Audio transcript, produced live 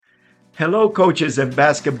Hello, coaches and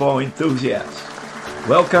basketball enthusiasts.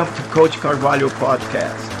 Welcome to Coach Carvalho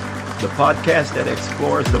Podcast, the podcast that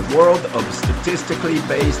explores the world of statistically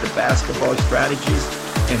based basketball strategies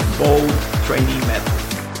and bold training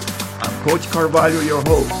methods. I'm Coach Carvalho, your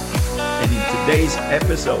host, and in today's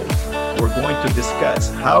episode, we're going to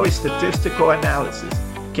discuss how statistical analysis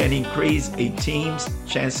can increase a team's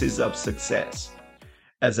chances of success.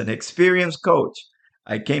 As an experienced coach,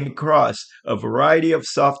 I came across a variety of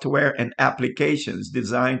software and applications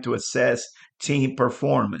designed to assess team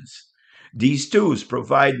performance. These tools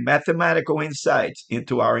provide mathematical insights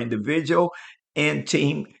into our individual and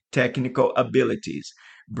team technical abilities,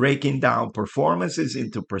 breaking down performances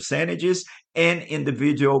into percentages and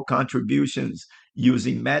individual contributions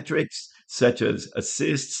using metrics such as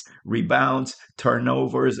assists, rebounds,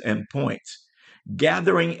 turnovers, and points.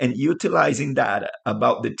 Gathering and utilizing data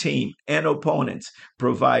about the team and opponents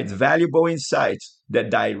provides valuable insights that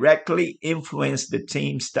directly influence the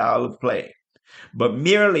team's style of play. But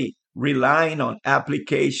merely relying on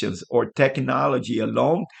applications or technology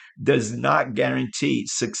alone does not guarantee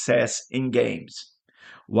success in games.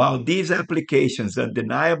 While these applications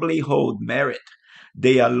undeniably hold merit,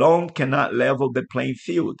 they alone cannot level the playing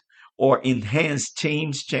field or enhance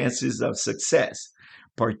teams' chances of success,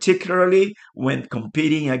 particularly when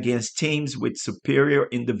competing against teams with superior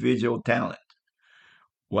individual talent.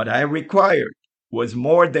 What I required was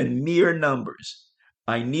more than mere numbers.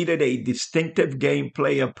 I needed a distinctive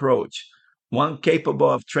gameplay approach, one capable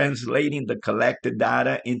of translating the collected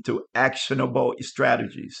data into actionable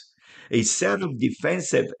strategies. A set of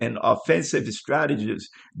defensive and offensive strategies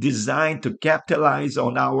designed to capitalize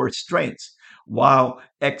on our strengths while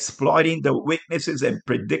exploiting the weaknesses and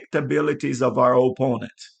predictabilities of our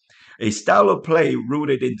opponents. A style of play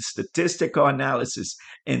rooted in statistical analysis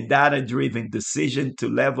and data driven decision to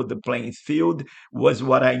level the playing field was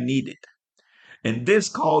what I needed. And this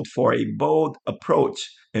called for a bold approach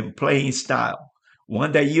and playing style,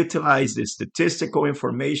 one that utilized the statistical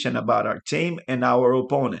information about our team and our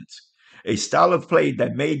opponents. A style of play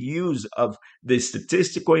that made use of the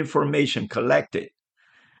statistical information collected,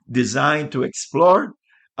 designed to explore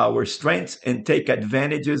our strengths and take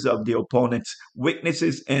advantages of the opponent's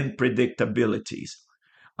weaknesses and predictabilities.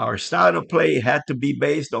 Our style of play had to be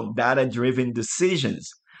based on data driven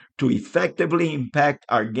decisions to effectively impact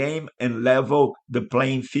our game and level the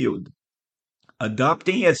playing field.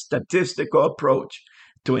 Adopting a statistical approach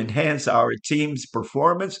to enhance our team's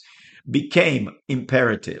performance became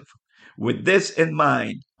imperative. With this in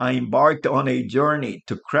mind, I embarked on a journey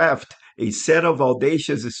to craft a set of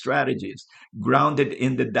audacious strategies grounded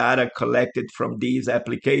in the data collected from these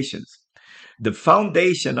applications. The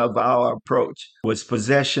foundation of our approach was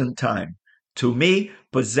possession time. To me,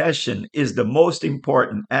 possession is the most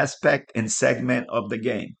important aspect and segment of the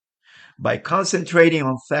game. By concentrating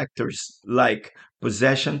on factors like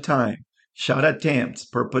possession time, shot attempts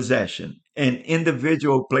per possession, and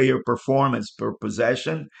individual player performance per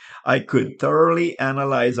possession, I could thoroughly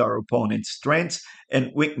analyze our opponent's strengths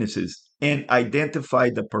and weaknesses and identify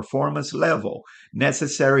the performance level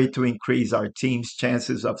necessary to increase our team's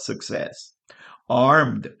chances of success.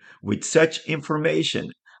 Armed with such information,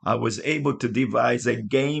 I was able to devise a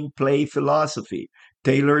gameplay philosophy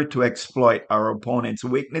tailored to exploit our opponent's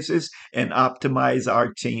weaknesses and optimize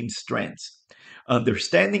our team's strengths.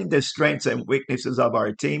 Understanding the strengths and weaknesses of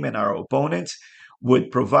our team and our opponents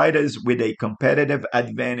would provide us with a competitive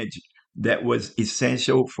advantage that was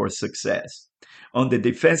essential for success. On the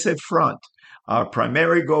defensive front, our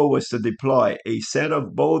primary goal was to deploy a set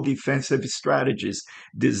of bold defensive strategies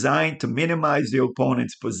designed to minimize the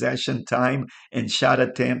opponent's possession time and shot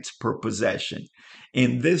attempts per possession.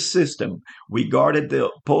 In this system, we guarded the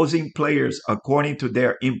opposing players according to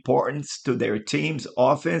their importance to their team's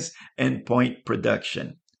offense and point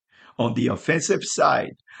production. On the offensive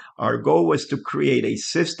side, our goal was to create a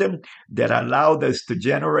system that allowed us to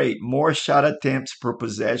generate more shot attempts per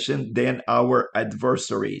possession than our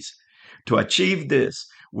adversaries. To achieve this,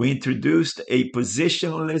 we introduced a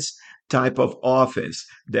positionless type of offense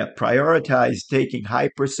that prioritized taking high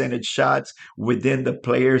percentage shots within the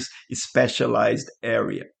player's specialized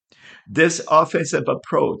area. This offensive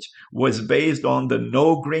approach was based on the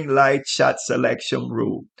no green light shot selection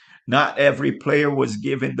rule. Not every player was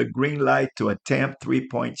given the green light to attempt 3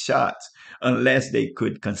 point shots unless they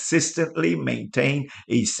could consistently maintain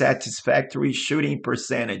a satisfactory shooting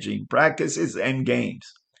percentage in practices and games.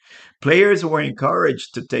 Players were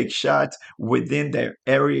encouraged to take shots within their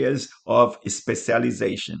areas of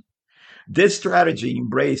specialization. This strategy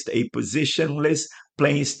embraced a positionless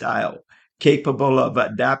playing style, capable of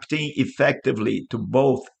adapting effectively to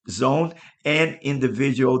both zone and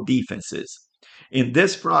individual defenses. In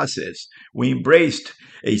this process, we embraced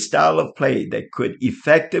a style of play that could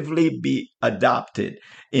effectively be adopted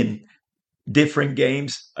in different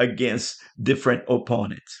games against different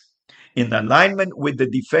opponents. In alignment with the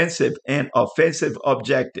defensive and offensive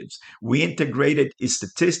objectives, we integrated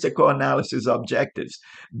statistical analysis objectives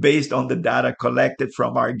based on the data collected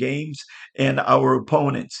from our games and our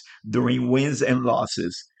opponents during wins and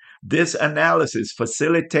losses. This analysis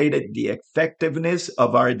facilitated the effectiveness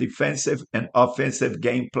of our defensive and offensive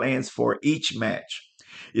game plans for each match.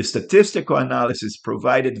 Statistical analysis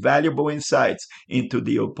provided valuable insights into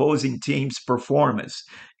the opposing team's performance,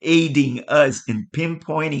 aiding us in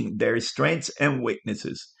pinpointing their strengths and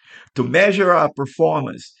weaknesses. To measure our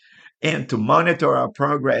performance and to monitor our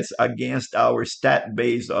progress against our stat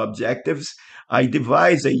based objectives, I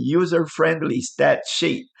devised a user friendly stat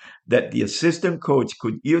sheet that the assistant coach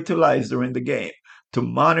could utilize during the game to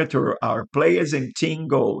monitor our players and team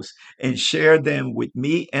goals and share them with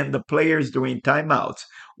me and the players during timeouts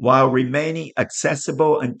while remaining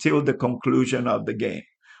accessible until the conclusion of the game.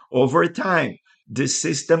 Over time, this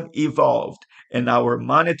system evolved and our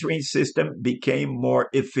monitoring system became more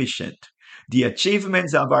efficient. The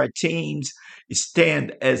achievements of our teams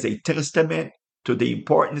stand as a testament to the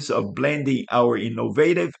importance of blending our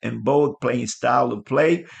innovative and bold playing style of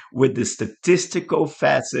play with the statistical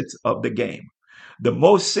facets of the game. The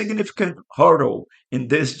most significant hurdle in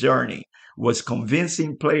this journey was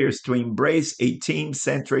convincing players to embrace a team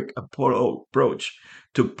centric approach,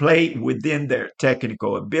 to play within their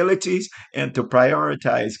technical abilities, and to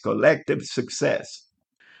prioritize collective success.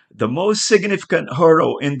 The most significant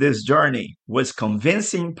hurdle in this journey was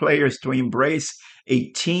convincing players to embrace a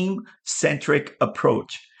team centric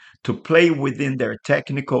approach, to play within their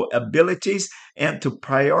technical abilities, and to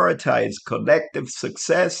prioritize collective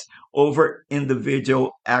success over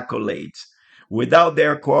individual accolades. Without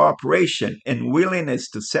their cooperation and willingness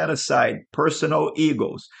to set aside personal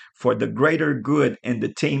egos for the greater good and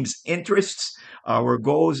the team's interests, our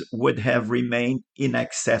goals would have remained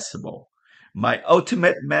inaccessible. My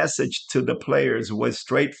ultimate message to the players was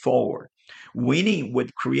straightforward. Winning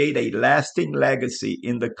would create a lasting legacy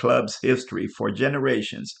in the club's history for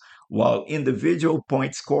generations, while individual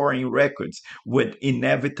point scoring records would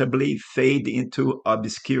inevitably fade into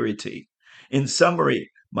obscurity. In summary,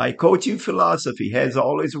 my coaching philosophy has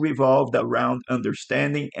always revolved around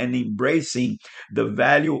understanding and embracing the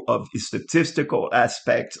value of statistical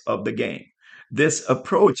aspects of the game. This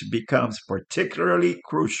approach becomes particularly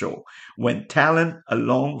crucial when talent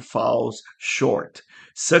alone falls short.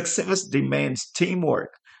 Success demands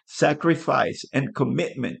teamwork, sacrifice, and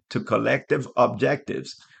commitment to collective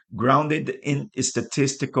objectives grounded in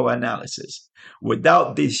statistical analysis.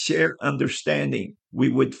 Without this shared understanding, we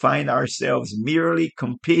would find ourselves merely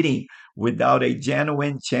competing without a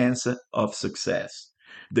genuine chance of success.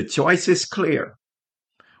 The choice is clear.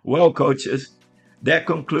 Well, coaches, that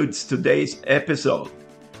concludes today's episode.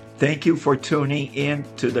 Thank you for tuning in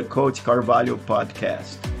to the Coach Carvalho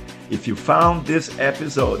podcast. If you found this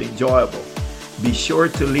episode enjoyable, be sure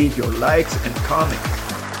to leave your likes and comments.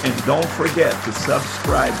 And don't forget to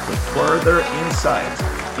subscribe for further insights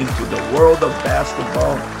into the world of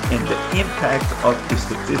basketball and the impact of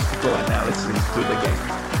statistical analysis to the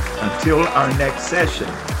game. Until our next session,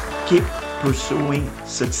 keep pursuing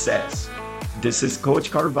success. This is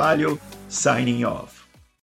Coach Carvalho signing off.